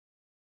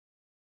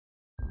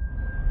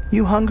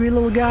You hungry,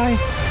 little guy?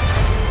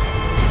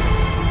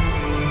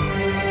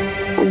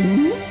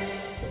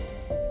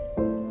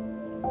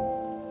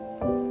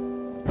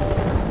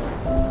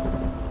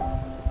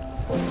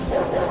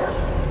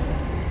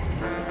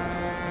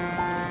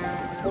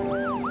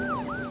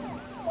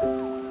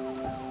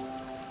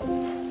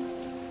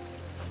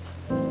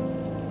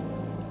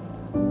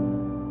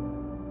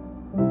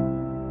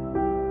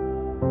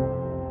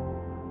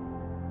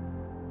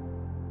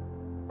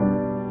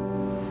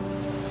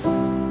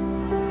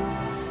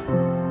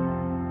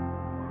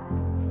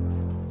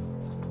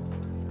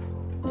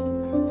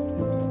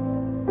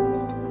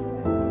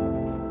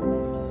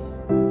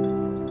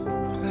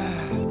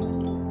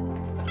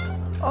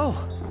 Oh.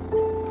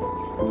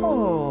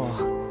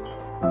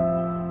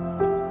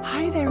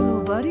 Hi there,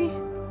 little buddy.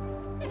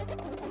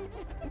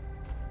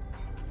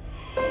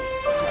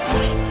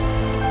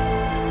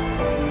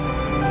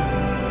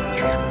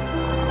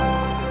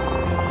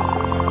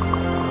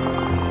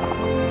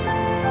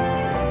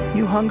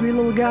 You hungry,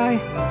 little guy?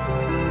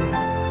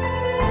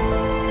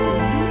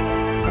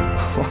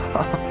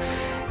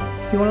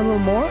 You want a little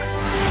more?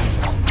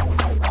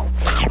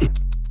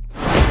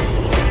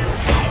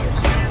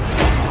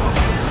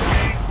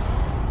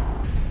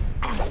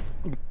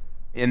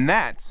 And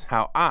that's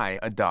how I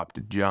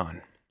adopted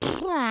John.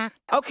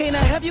 Okay,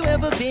 now have you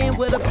ever been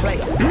with a plate?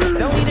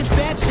 Don't eat a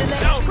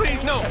spatula. No,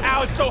 please, no.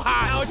 Ow, it's so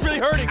hot. Ow, it's really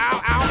hurting.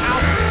 Ow,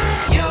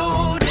 ow,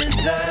 You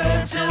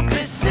deserve to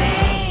be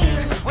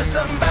seen with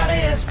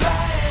somebody as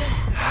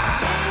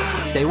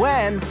fine. Say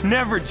when. ow.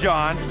 Never,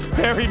 John.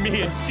 Bury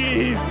me in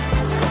cheese.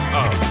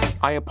 Oh.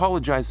 I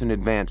apologize in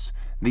advance.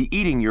 The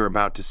eating you're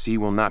about to see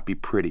will not be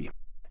pretty.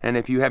 And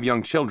if you have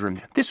young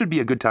children, this would be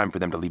a good time for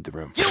them to leave the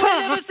room. You ain't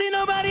never seen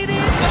nobody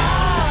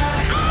this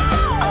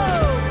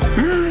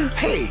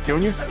Hey,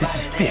 Junior, this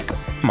is Vic,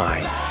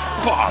 my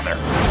father.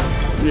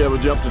 You ever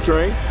jumped a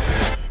train?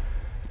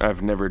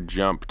 I've never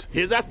jumped.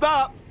 Here's that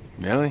stop.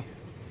 Really?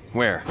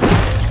 Where?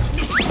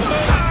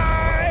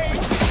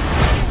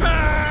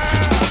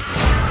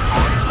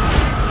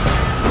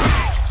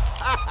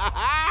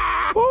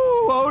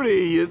 Ooh,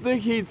 Odie, you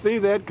think he'd see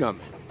that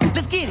coming?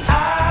 Let's get it.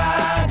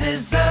 I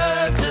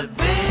deserve to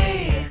be